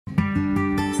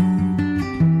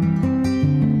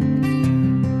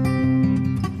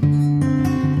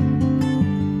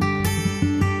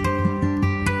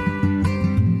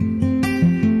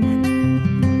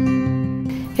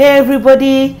Hey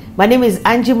everybody, my name is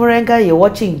Angie Murenga. You're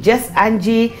watching Just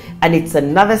Angie, and it's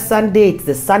another Sunday. It's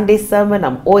the Sunday sermon.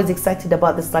 I'm always excited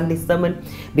about the Sunday sermon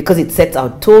because it sets our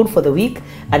tone for the week.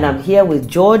 And I'm here with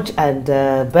George and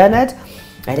Bernard.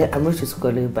 I'm not just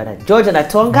calling Bernard. George and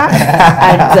Atonga,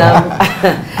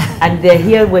 and they're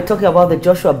here. We're talking about the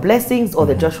Joshua blessings or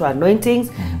the Joshua anointings.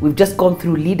 We've just gone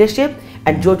through leadership,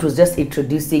 and George was just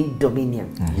introducing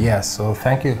dominion. Yes, so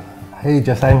thank you. Hey,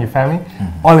 Just Angie family.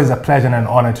 Always a pleasure and an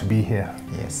honor to be here.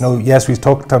 Yes. No, yes, we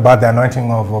talked about the anointing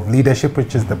of leadership,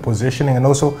 which is the positioning, and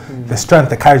also the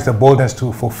strength, the courage, the boldness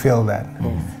to fulfill that.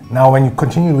 Now, when you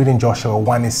continue reading Joshua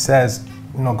 1, it says,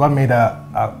 you know, God made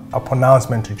a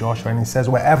pronouncement to Joshua, and he says,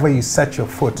 wherever you set your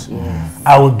foot,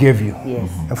 I will give you.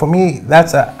 And for me,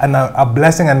 that's a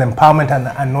blessing and empowerment and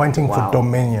anointing for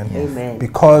dominion. Amen.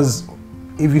 Because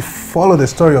if you follow the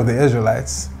story of the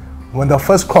Israelites, when they're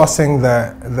first crossing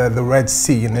the Red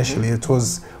Sea initially, it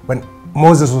was when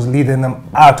Moses was leading them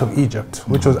out of Egypt,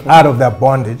 which was out of their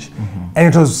bondage,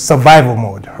 and it was survival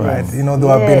mode, right? You know, they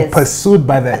were being pursued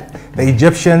by the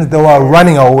Egyptians. They were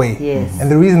running away,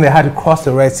 and the reason they had to cross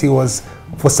the Red Sea was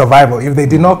for survival. If they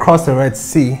did not cross the Red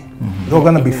Sea, they were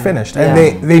going to be finished, and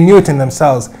they knew it in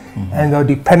themselves, and they were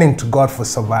depending to God for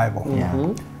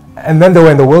survival. And then they were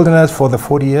in the wilderness for the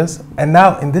 40 years. And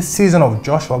now in this season of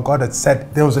Joshua, God had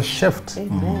said there was a shift.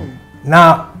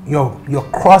 Now you're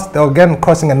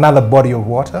crossing another body of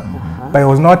water, but it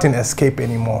was not in escape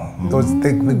anymore.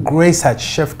 The grace had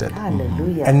shifted.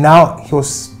 Hallelujah. And now he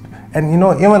was, and you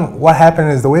know, even what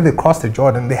happened is the way they crossed the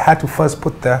Jordan, they had to first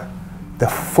put the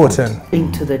foot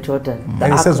into the Jordan.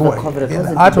 And he says, what?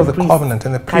 Out of the covenant,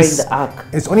 and the priest, the ark.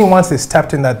 It's only once they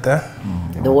stepped in that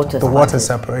the water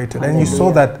separated. And you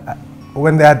saw that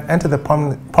when they had entered the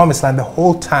promised land, the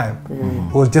whole time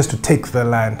it was just to take the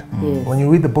land. When you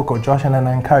read the book of Joshua, and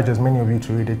I encourage as many of you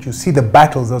to read it, you see the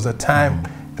battles. There was a time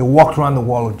they walked around the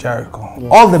wall of Jericho.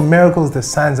 All the miracles, the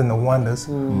signs and the wonders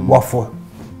were for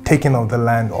taking of the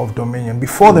land of dominion.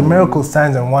 Before the miracles,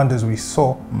 signs and wonders we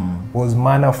saw was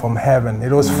manna from heaven.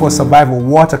 It was for survival,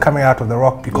 water coming out of the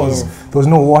rock, because there was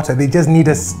no water. They just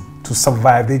needed to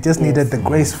survive. They just needed the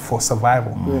grace for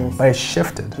survival. But it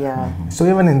shifted. So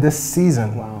even in this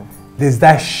season, there's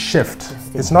that shift.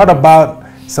 It's not about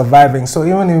surviving. So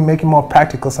even if we make it more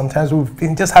practical, sometimes we've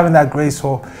been just having that grace.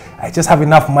 So I just have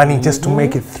enough money just to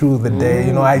make it through the day.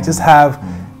 You know, I just have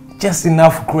just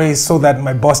enough grace so that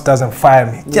my boss doesn't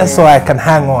fire me, just so I can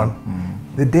hang on.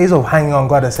 The days of hanging on,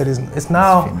 God has said, it's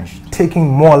now taking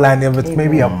more land. If it's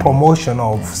maybe a promotion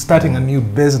of starting a new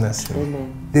business,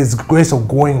 there's grace of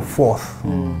going forth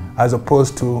as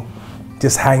opposed to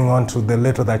just hanging on to the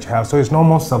little that you have. So it's no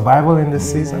more survival in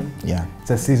this season.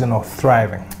 It's a season of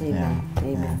thriving.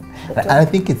 Amen. And I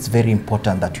think it's very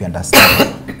important that you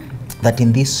understand that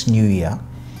in this new year,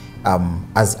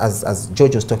 as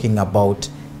George was talking about,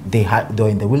 they were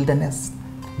in the wilderness.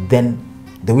 Then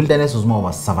the wilderness was more of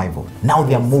a survival. Now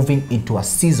they are moving into a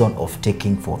season of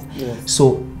taking forth.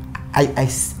 So I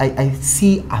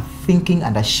see a thinking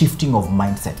and a shifting of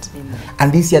mindset.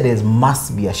 And this year there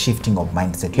must be a shifting of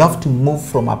mindset. You have to move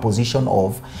from a position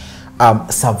of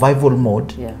survival mode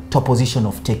to a position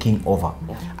of taking over.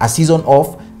 A season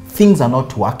of things are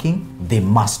not working, they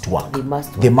must work.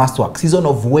 They must work. Season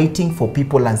of waiting for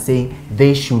people and saying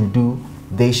they should do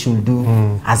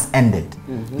has ended.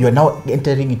 You are now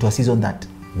entering into a season that,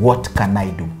 what can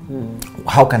I do?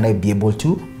 How can I be able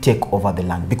to take over the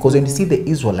land? Because when you see the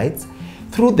Israelites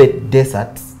through the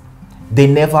deserts, they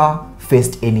never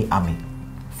faced any army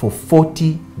for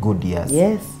 40 good years.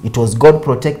 It was God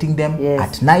protecting them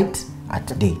at night,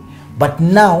 at day. But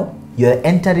now you're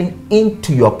entering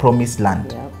into your promised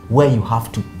land where you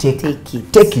have to take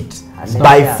it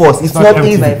by force. It's not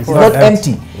easy. It's not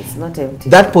empty. It's not empty.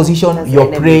 That position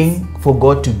you're praying for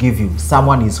God to give you,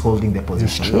 someone is holding the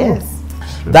position.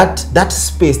 That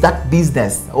space, that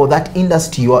business or that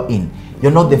industry you are in,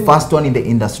 you're not the first one in the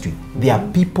industry. There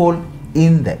are people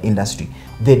in the industry.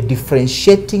 The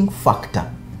differentiating factor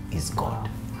is God.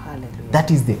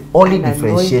 That is the only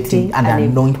differentiating and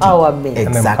anointing. Empowerment.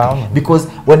 Exactly. Because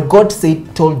when God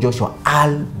told Joshua,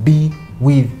 I'll be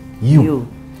with you.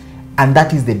 And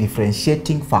that is the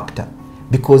differentiating factor.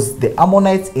 Because the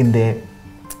Ammonites in the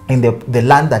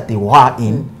land that they were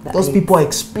in, those people are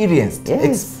experienced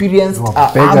armies. They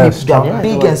are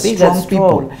big and strong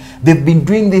people. They've been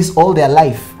doing this all their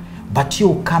life. But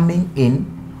you coming in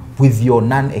with your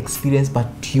non-experience, but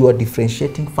your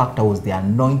differentiating factor was the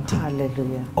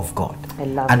anointing of God.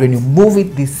 And when you move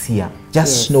it this year,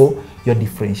 just know your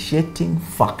differentiating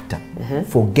factor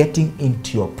for getting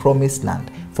into your promised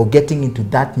land, for getting into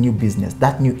that new business,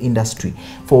 that new industry,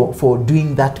 for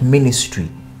doing that ministry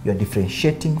your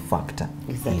differentiating factor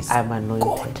is I'm anointed.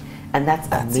 God. And that's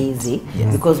amazing,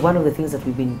 because one of the things that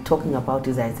we've been talking about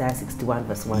is Isaiah 61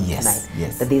 verse 1 tonight.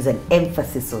 That there's an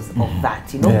emphasis of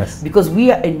that, you know, because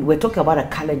we're talking about a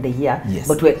calendar year,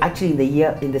 but we're actually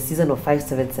in the season of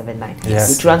 5779,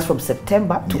 which runs from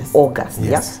September to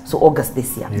August. So August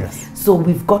this year. So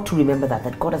we've got to remember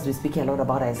that God has been speaking a lot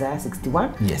about Isaiah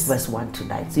 61 verse 1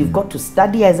 tonight. So you've got to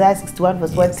study Isaiah 61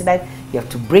 verse 1 tonight. You have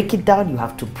to break it down, you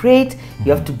have to pray it,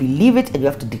 you have to believe it, and you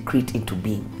have to decree it into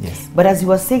being. But as you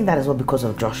were saying that as well, because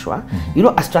of Joshua, you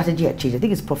know, a strategy had changed. I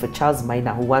think it's Prophet Charles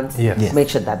Minor who once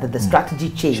mentioned that the strategy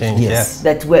changed.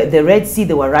 That where the Red Sea,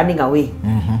 they were running away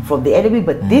from the enemy,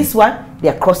 but this one, they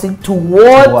are crossing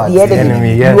towards the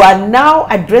enemy. You are now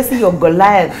addressing your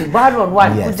Goliath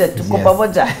one-on-one, and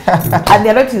the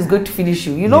anointing is going to finish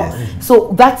you, you know.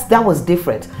 So that was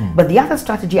different. But the other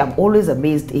strategy I'm always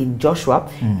amazed in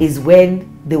Joshua is when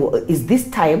is this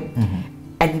time,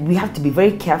 and we have to be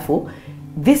very careful.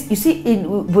 This, you see,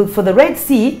 for the Red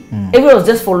Sea, everyone was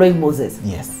just following Moses.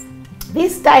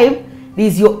 This time,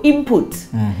 there's your input,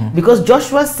 because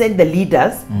Joshua sent the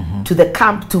leaders to the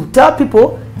camp to tell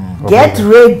people, get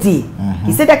ready.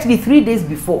 He said actually 3 days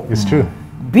before. It's true.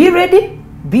 Be ready,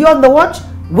 be on the watch.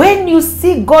 When you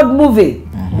see God moving,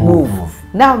 move.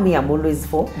 Now me, I'm always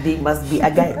for, there must be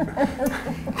a guy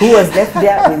who was left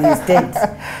there with his tent.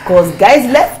 Because guys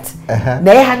left.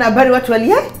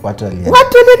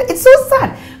 It's so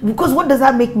sad. Because what does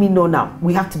that make me know now?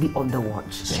 We have to be on the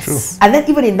watch. It's true. And then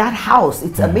even in that house,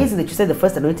 it's amazing that you said the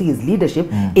first anointing is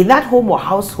leadership. In that home or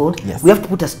household, we have to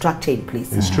put a structure in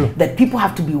place. It's true. That people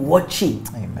have to be watching.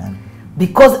 Amen.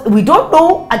 Because we don't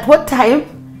know at what time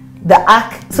the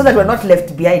ark, so that we're not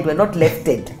left behind, we're not left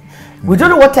dead. We don't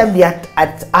know what time the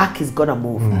ark is going to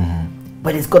move,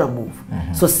 but it's going to move.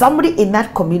 So somebody in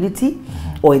that community,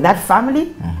 or in that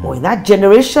family, or in that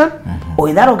generation, or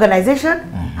in that organization,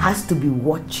 has to be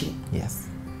watching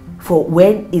for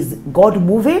when is God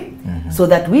moving, so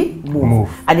that we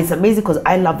move. And it's amazing because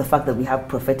I love the fact that we have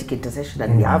prophetic intercession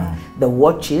and we have the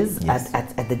watches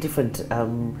at the different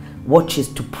watches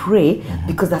to pray,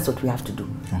 because that's what we have to do.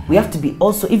 We have to be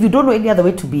also, if you don't know any other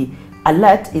way to be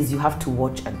alert, is you have to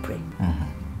watch and pray.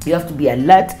 You have to be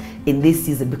alert in this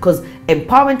season, because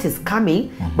empowerment is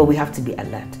coming, but we have to be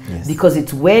alert, because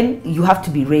it's when you have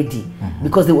to be ready,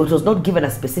 because it was not given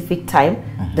a specific time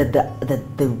that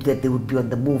they would be on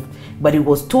the move, but it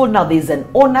was told now there's an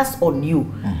onus on you.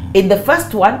 In the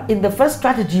first one, in the first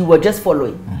strategy, you were just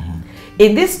following.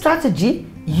 In this strategy,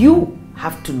 you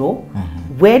have to know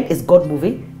when is God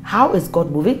moving, how is God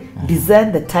moving,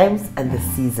 discern the times and the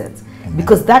seasons.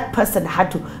 Because that person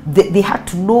had to, they had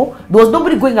to know. There was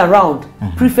nobody going around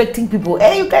prefecting people.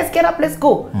 Hey, you guys get up, let's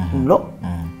go. No.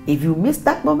 If you miss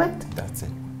that moment, that's it.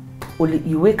 Only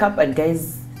you wake up and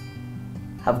guys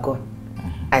have gone.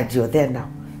 And you're there now.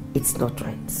 It's not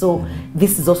right. So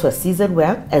this is also a season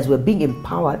where, as we're being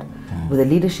empowered with a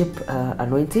leadership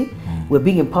anointing, we're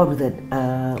being empowered with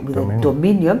a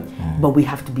dominion, but we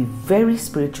have to be very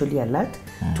spiritually alert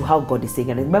to how God is saying.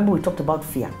 And remember, we talked about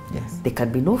fear. There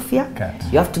can be no fear.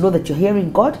 You have to know that you're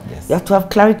hearing God. You have to have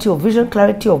clarity of vision,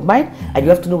 clarity of mind, and you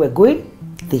have to know we're going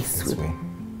this way.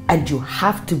 And you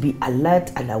have to be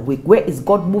alert and awake. Where is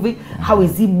God moving? How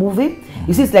is He moving?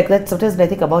 You see, it's like that. Sometimes when I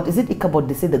think about, is it Ichabod,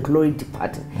 they say the glory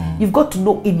departed. You've got to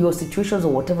know in your situations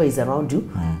or whatever is around you,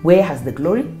 where has the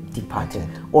glory departed?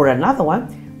 Or another one,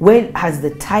 when has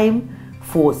the time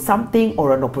for something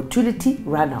or an opportunity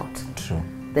run out? True.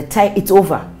 The time, it's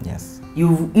over.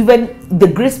 You've even, the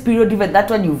grace period, even that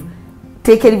one you've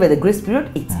taken, even the grace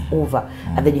period, it's over.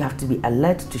 And then you have to be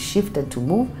alert to shift and to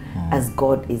move as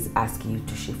God is asking you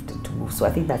to shift and to move. So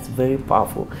I think that's very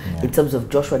powerful in terms of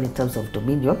Joshua and in terms of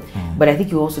dominion. But I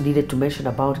think you also needed to mention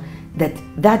about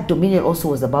that dominion also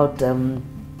was about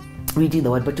reading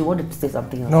the word, but you wanted to say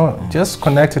something else. No, just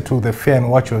connected to the fear, and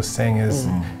what you're saying is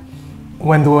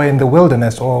when they were in the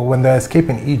wilderness, or when they're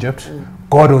escaping Egypt,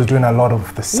 God was doing a lot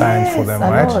of the signs for them,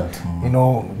 right? You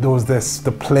know, there was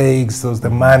the plagues, there was the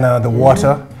manna, the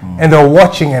water, and they were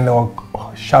watching and they were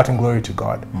shouting glory to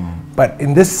God. But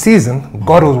in this season,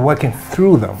 God was working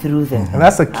through them. And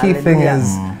that's the key thing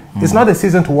is, it's not a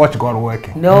season to watch God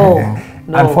working. No.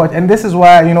 And this is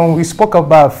why, you know, we spoke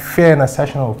about fear in a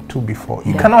session or two before.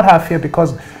 You cannot have fear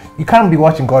because you can't be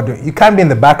watching God do it. You can't be in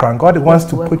the background. God wants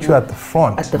to put you at the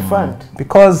front. At the front.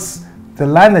 Because the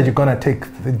land that you're going to take,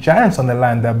 the giants on the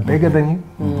land, they're bigger than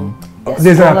you. Yes,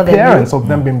 there's an appearance of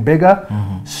them being bigger,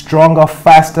 stronger,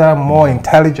 faster, more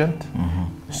intelligent.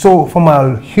 So from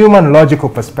a human logical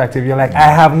perspective, you're like,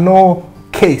 I have no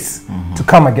case to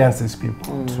come against these people.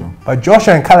 But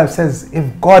Joshua and Caleb says, if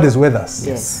God is with us,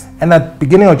 Yes. and at the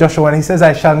beginning of Joshua, when he says,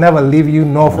 I shall never leave you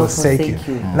nor forsake you,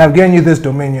 and I've given you this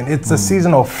dominion, it's a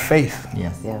season of faith.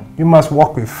 Yes. Yeah. You must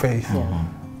walk with faith.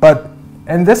 But,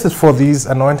 and this is for these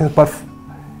anointings, but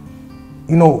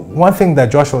you know, one thing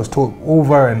that Joshua was told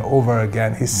over and over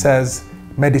again, he says,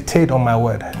 meditate on my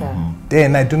word day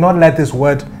and night. Do not let this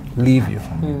word leave you.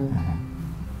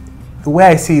 The way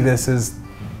I see this is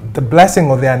the blessing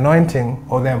or the anointing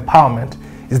or the empowerment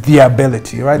is the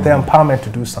ability, right? The empowerment to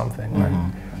do something,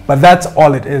 right? But that's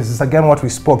all it is. It's again what we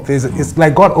spoke. It's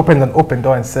like God opened an open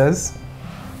door and says,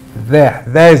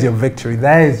 there is your victory.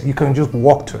 You can just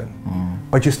walk to it,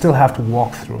 but you still have to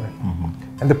walk through it.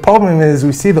 And the problem is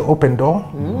we see the open door,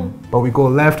 but we go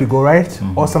left, we go right,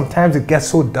 or sometimes it gets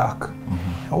so dark.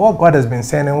 And what God has been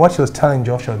saying and what he was telling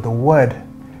Joshua, the word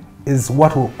is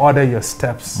what will order your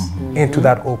steps into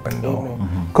that open door.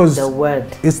 Because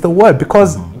it's the word,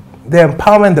 because the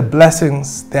empowerment, the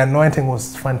blessings, the anointing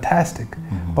was fantastic.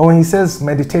 But when he says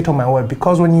meditate on my word,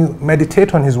 because when you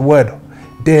meditate on his word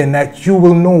day and night, you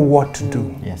will know what to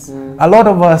do. Yes. A lot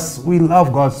of us, we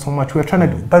love God so much, we're trying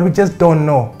to do, but we just don't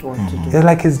know. It's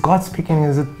like, is God speaking?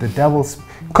 Is it the devil?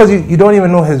 Because you don't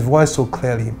even know his voice so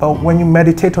clearly. But when you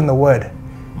meditate on the word,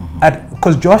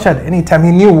 because Joshua at any time,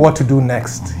 he knew what to do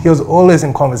next. He was always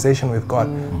in conversation with God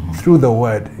through the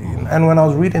word. And when I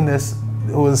was reading this,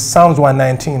 it was Psalms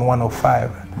 119,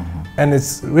 105. And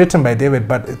it's written by David,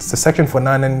 but it's the section for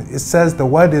 9. And it says, the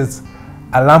word is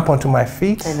a lamp unto my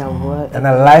feet and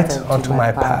a light unto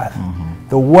my path.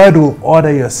 The word will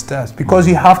order your steps because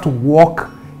you have to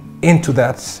walk into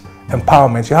that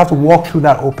empowerment. You have to walk through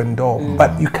that open door.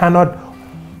 But you cannot,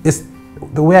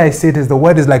 the way I see it is the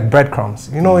word is like breadcrumbs.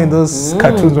 You know, in those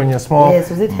cartoons when you're small. Yes,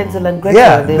 was it Hansel and Gretel?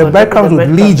 Yeah, the breadcrumbs would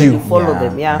lead you. Follow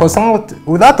them, yeah. Because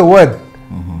without the word,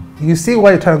 you see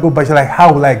where you're trying to go, but you're like,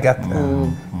 how will I get there?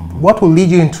 What will lead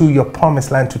you into your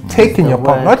promised land, to take in your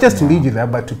promise, not just to lead you there,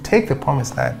 but to take the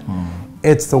promised land.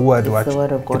 It's the word, it's the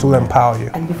word of God. It will empower you.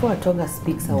 And before Atonga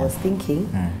speaks, I was thinking,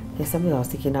 there's something I was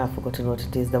thinking now, I've forgotten what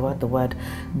it is, the word.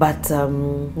 But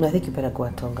I think you better go,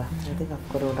 Atonga. I think I've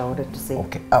forgotten what I wanted to say.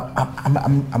 Okay,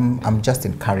 I'm just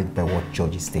encouraged by what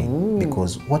George is saying,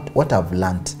 because what I've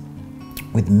learned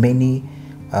with many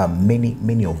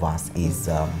of us is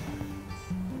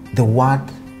the word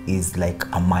is like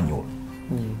a manual.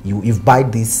 You buy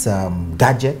this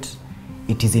gadget,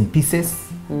 it is in pieces,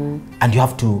 and you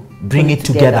have to bring it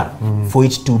together for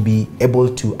it to be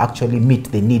able to actually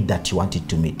meet the need that you want it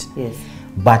to meet. Yes.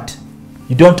 But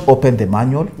you don't open the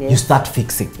manual, you start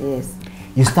fixing. Yes.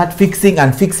 You start fixing,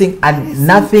 and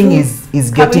nothing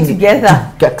is getting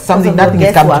together. Nothing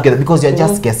is coming together because you're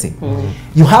just guessing.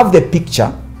 You have the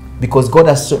picture because God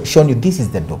has shown you this is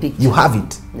the door. You have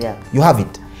it. Yeah. You have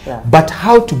it. Yeah. But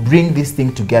how to bring this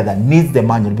thing together needs the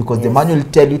manual, because the manual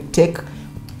will tell you, take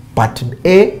part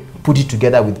A, put it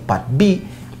together with part B,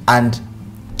 and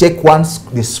take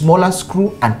the smaller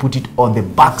screw and put it on the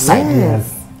back side.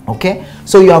 Yes. Okay?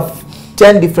 So you have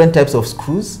 10 different types of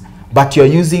screws, but you're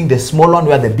using the small one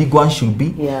where the big one should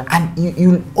be. Yeah. And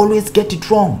you'll always get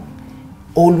it wrong.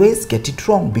 Always get it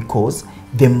wrong, because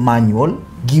the manual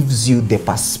gives you the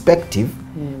perspective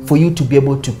for you to be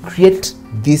able to create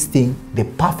this thing the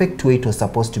perfect way it was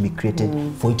supposed to be created,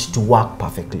 for it to work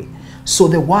perfectly. So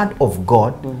the word of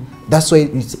God, that's why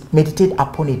you meditate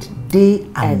upon it day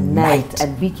and night,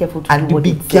 and be careful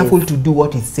to do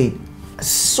what it said.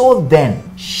 So then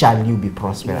shall you be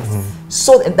prosperous.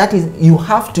 So that is, you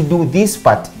have to do this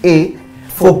part A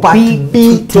for part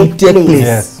B to take place.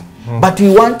 Yes. But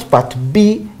we want part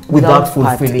B without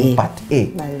fulfilling part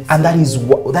A. And that is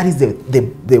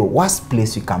the worst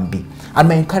place you can be. And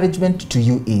my encouragement to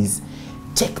you is,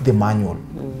 check the manual,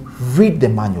 read the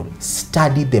manual,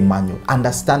 study the manual,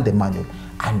 understand the manual,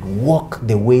 and walk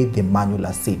the way the manual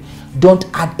has said. Don't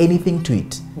add anything to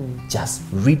it. Just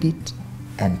read it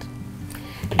and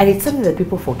it's something that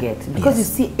people forget, because you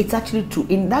see, it's actually true.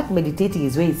 In that meditating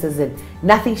is where it says that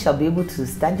nothing shall be able to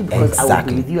stand you, because I will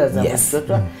be with you as I was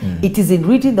Joshua. It is in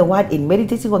reading the word, in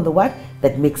meditating on the word,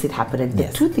 that makes it happen. And the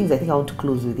two things I think I want to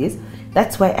close with is,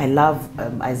 that's why I love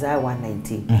Isaiah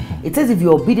 119. It says, if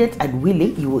you're obedient and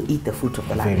willing, you will eat the fruit of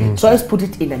the land. So I always put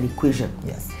it in an equation.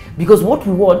 Because what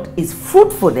we want is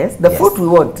fruitfulness, the fruit we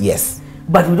want.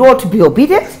 But we don't want to be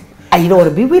obedient, and you don't want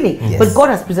to be willing. But God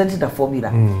has presented a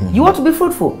formula. You want to be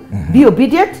fruitful, be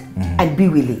obedient and be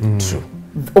willing. True.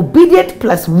 Obedient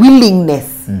plus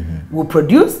willingness will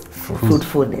produce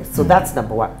fruitfulness. So that's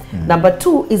number one. Number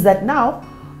two is that now,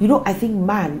 you know, I think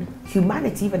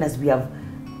humanity, even as we have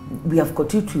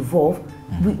continued to evolve,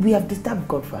 we have disturbed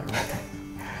God for a long time.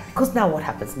 Because now what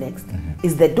happens next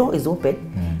is the door is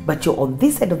open, but you're on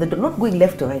this side of the door, not going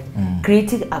left or right,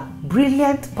 creating a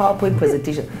brilliant PowerPoint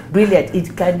presentation. Brilliant.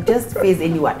 It can just face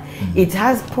anyone. It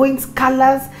has points,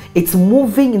 colors, it's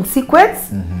moving in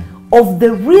sequence of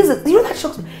the reason. You know, that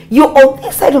shocks me. You're on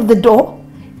this side of the door,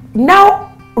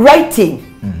 now writing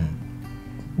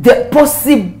the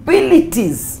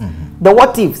possibilities, the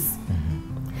what ifs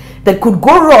that could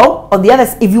go wrong on the other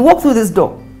side. If you walk through this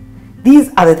door,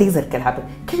 these are the things that can happen.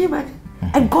 Can you imagine?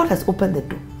 And God has opened the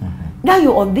door. Now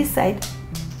you're on this side,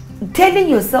 telling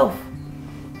yourself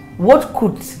what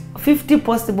could 50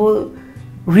 possible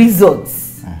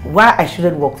reasons why I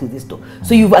shouldn't walk through this door.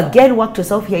 So you've again worked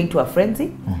yourself here into a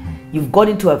frenzy. You've gone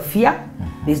into a fear.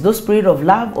 There's no spirit of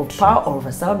love, of power, or of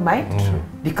a sound mind.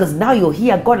 Because now you're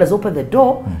here, God has opened the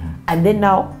door, and then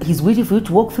now He's waiting for you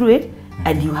to walk through it,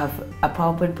 and you have a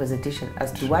PowerPoint presentation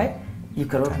as to why you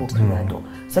cannot walk through that door.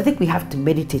 So I think we have to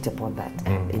meditate upon that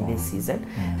in this season.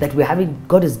 That we're having,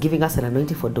 God is giving us an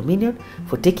anointing for dominion,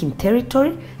 for taking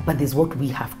territory, but there's what we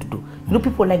have to do. You know,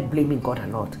 people like blaming God a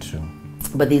lot. True.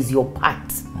 But there's your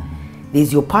part.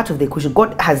 There's your part of the equation.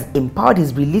 God has empowered,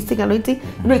 He's releasing anointing.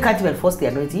 You know, you can't even force the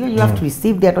anointing. You have to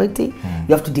receive the anointing.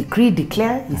 You have to decree,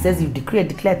 declare. He says you decree and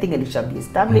declare a thing and it shall be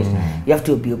established. You have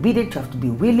to be obedient. You have to be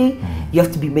willing. You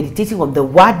have to be meditating on the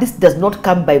word. This does not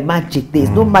come by magic. There is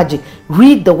no magic.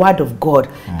 Read the word of God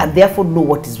and therefore know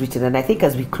what is written. And I think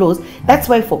as we close, that's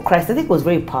why for Christ, I think it was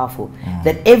very powerful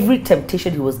that every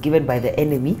temptation He was given by the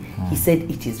enemy, He said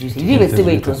it is written. He didn't even say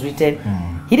where it was written.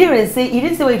 He didn't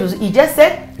say where it was. He just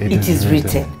said it is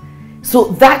written. So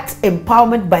that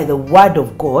empowerment by the word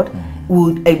of God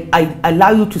would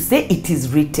allow you to say it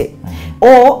is written.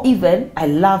 Or even, I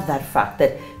love that fact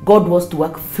that God wants to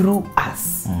work through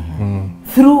us.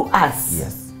 Through us.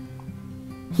 Yes.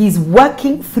 He's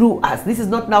working through us. This is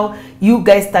not now you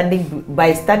guys standing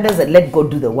by standards and let God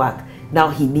do the work. Now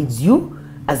He needs you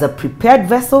as a prepared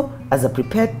vessel, as a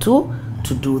prepared tool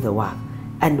to do the work.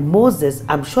 And Moses,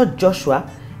 I'm sure Joshua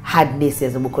had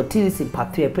naysayers, and we'll continue this in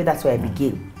part 3. I pray that's where I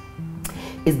begin.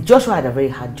 Is Joshua had a very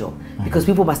hard job because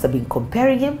people must have been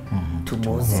comparing him to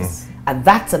Moses. And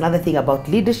that's another thing about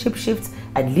leadership shifts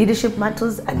and leadership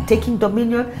mantles and taking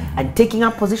dominion and taking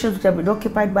up positions which have been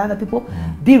occupied by other people.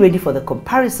 Be ready for the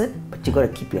comparison, but you got to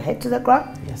keep your head to the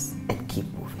ground and keep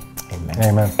moving. Amen.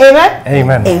 Amen. Amen.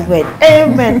 Amen. Amen.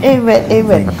 Amen. Amen.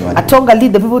 Amen. Atonga,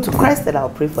 lead the people to Christ, and I'll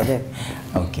pray for them.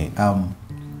 Okay.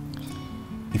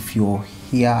 If you're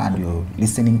here and you're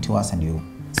listening to us and you're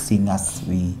seeing us,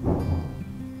 we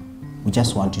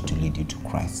just want you to lead you to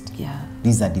Christ. Yeah.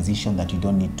 This is a decision that you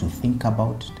don't need to think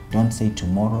about. Don't say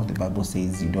tomorrow. The Bible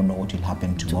says you don't know what will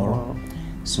happen tomorrow.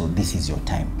 So this is your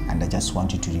time. And I just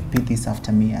want you to repeat this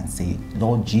after me and say,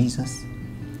 Lord Jesus,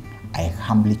 I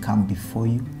humbly come before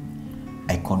you.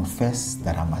 I confess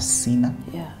that I'm a sinner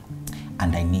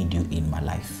and I need you in my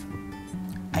life.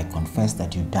 I confess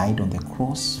that you died on the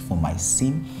cross for my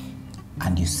sin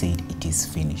and you said it is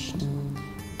finished.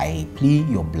 I plead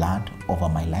your blood over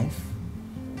my life.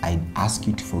 I ask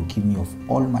you to forgive me of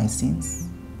all my sins.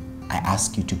 I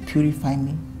ask you to purify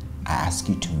me. I ask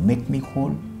you to make me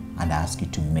whole, and I ask you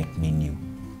to make me new.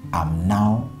 I'm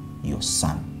now your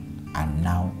son and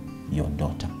now your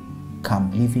daughter.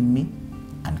 Come live in me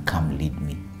and come lead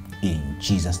me. In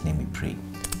Jesus' name we pray.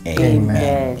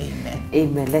 Amen. Amen.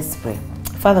 Amen. Let's pray.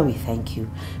 Father, we thank you.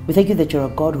 We thank you that you're a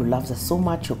God who loves us so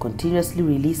much. You're continuously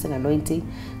releasing anointing,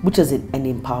 which is an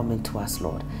empowerment to us,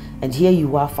 Lord. And here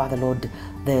you are, Father, Lord.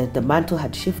 The mantle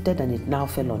had shifted and it now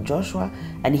fell on Joshua,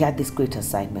 and he had this great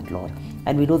assignment, Lord.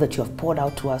 And we know that you have poured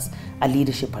out to us a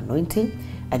leadership anointing.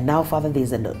 And now, Father,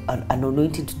 there's an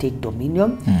anointing to take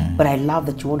dominion. But I love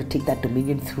that you want to take that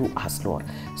dominion through us, Lord.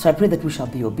 So I pray that we shall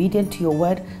be obedient to your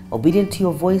word, obedient to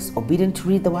your voice, obedient to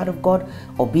read the word of God,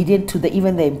 obedient to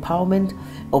even the empowerment,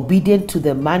 obedient to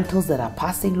the mantles that are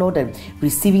passing, Lord, and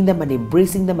receiving them and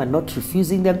embracing them and not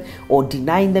refusing them or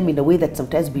denying them in a way that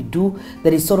sometimes we do,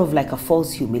 that is sort of like a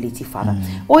false humility, Father.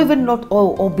 Or even not,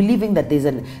 or believing that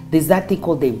there's that thing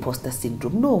called the imposter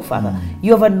syndrome. No, Father,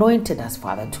 you have anointed us,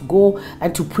 Father, to go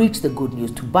and to preach the good news,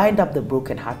 to bind up the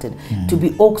brokenhearted, to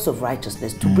be oaks of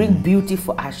righteousness, to bring beauty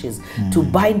for ashes, to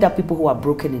bind up people who are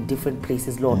broken in different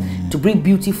places, Lord, to bring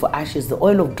beauty for ashes, the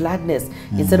oil of gladness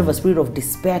instead of a spirit of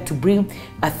despair, to bring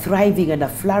a thriving and a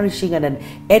flourishing and an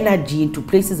energy into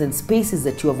places and spaces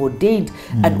that you have ordained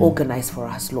and organized for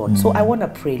us, Lord. So I want to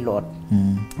pray, Lord,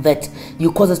 that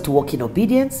you cause us to walk in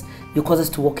obedience, you cause us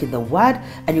to walk in the word,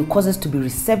 and you cause us to be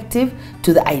receptive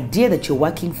to the idea that you're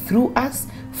working through us,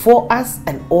 for us,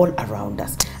 and all around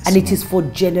us. and it is for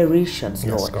generations,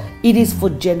 Yes, Lord. God. It is for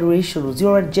generations.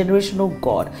 You're a generational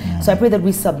God. So I pray that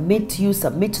we submit to you,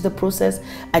 submit to the process,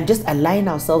 and just align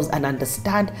ourselves and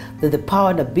understand that the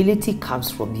power and ability comes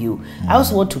from you. I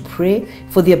also want to pray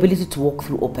for the ability to walk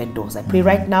through open doors. I pray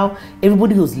right now,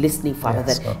 everybody who's listening, Father,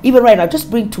 Yes, that God. even right now,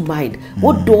 just bring to mind,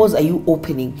 what doors are you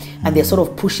opening and they're sort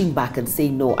of pushing back and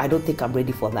saying, no, I don't think I'm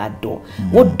ready for that door.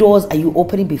 What doors are you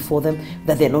opening before them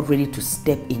that they're not ready to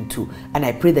step into? And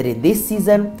I pray that in this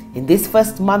season, in this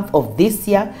first month of this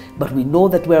year, but we know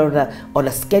that we're on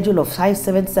a schedule of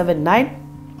 5779,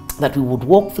 that we would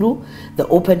walk through the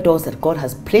open doors that God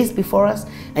has placed before us,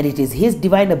 and it is His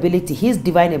divine ability, His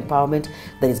divine empowerment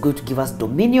that is going to give us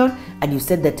dominion. And you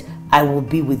said that I will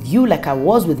be with you like I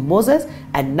was with Moses,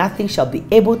 and nothing shall be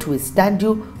able to withstand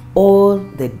you all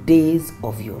the days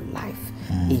of your life.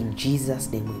 In Jesus'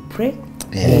 name we pray.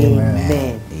 Amen.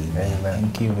 Amen. Amen.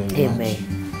 Thank you very much.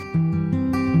 Amen.